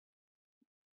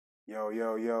Yo,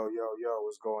 yo, yo, yo, yo,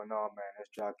 what's going on, man? It's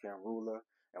Joaquin Ruler,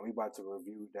 and we about to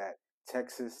review that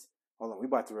Texas. Hold on, we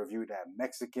about to review that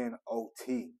Mexican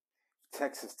OT,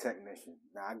 Texas Technician.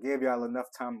 Now, I gave y'all enough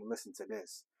time to listen to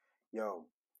this. Yo,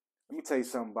 let me tell you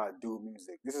something about Dude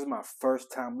Music. This is my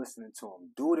first time listening to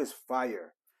him. Dude is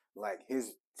fire. Like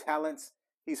his talents,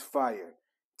 he's fire.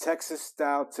 Texas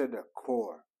style to the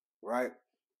core, right?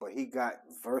 But he got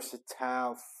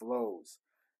versatile flows.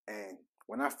 And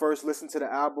when I first listened to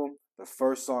the album, the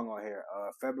first song on here,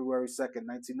 February 2nd,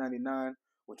 1999,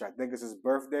 which I think is his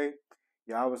birthday,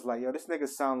 yeah, I was like, yo, this nigga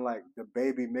sound like the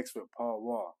baby mixed with Paul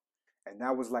Wall. And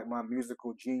that was like my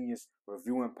musical genius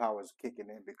reviewing powers kicking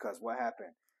in because what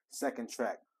happened? Second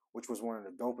track, which was one of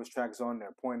the dopest tracks on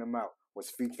there, Point 'em Out, was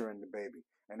featuring the baby.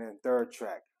 And then third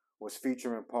track was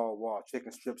featuring Paul Wall,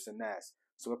 Chicken Strips and Ass.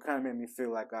 So it kind of made me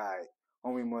feel like, all right,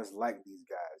 homie must like these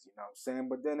guys, you know what I'm saying?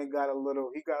 But then he got a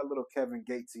little Kevin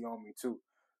Gatesy on me too.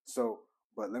 So,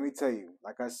 but let me tell you,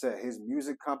 like I said, his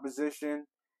music composition,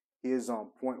 he is on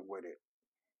point with it.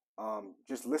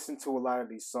 Just listen to a lot of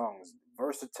these songs,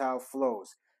 versatile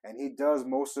flows, and he does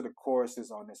most of the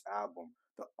choruses on this album.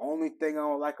 The only thing I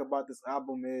don't like about this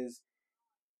album is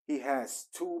he has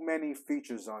too many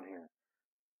features on here.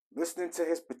 Listening to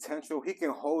his potential, he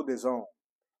can hold his own,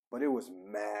 but it was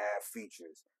mad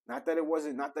features. Not that it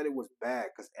was bad,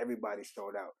 because everybody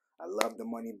showed out. I love the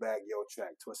Money Bag Yo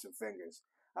track, Twisting Fingers.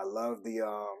 I love the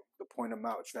Point 'em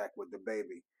Out track with the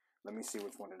baby. Let me see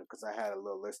which one of them, because I had a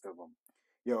little list of them.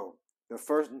 Yo, the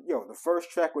first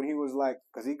track when he was like,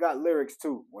 because he got lyrics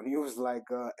too. When he was like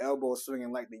elbow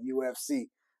swinging like the UFC,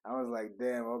 I was like,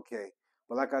 damn, okay.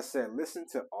 But like I said, listen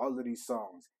to all of these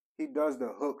songs. He does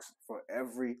the hooks for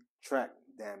every track,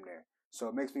 damn near. So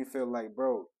it makes me feel like,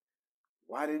 bro,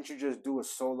 why didn't you just do a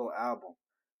solo album?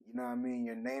 You know what I mean?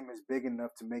 Your name is big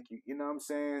enough to make you, you know what I'm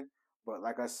saying? But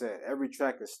like I said, every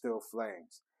track is still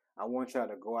flames. I want y'all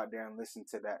to go out there and listen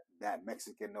to that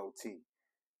Mexican OT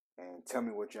and tell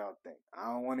me what y'all think. I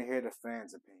don't want to hear the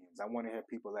fans' opinions. I want to hear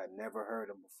people that never heard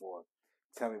him before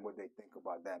tell me what they think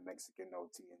about that Mexican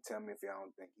OT and tell me if y'all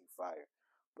don't think he fired.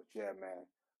 But yeah, man,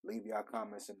 leave y'all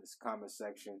comments in this comment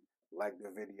section, like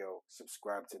the video,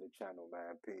 subscribe to the channel,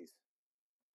 man. Peace.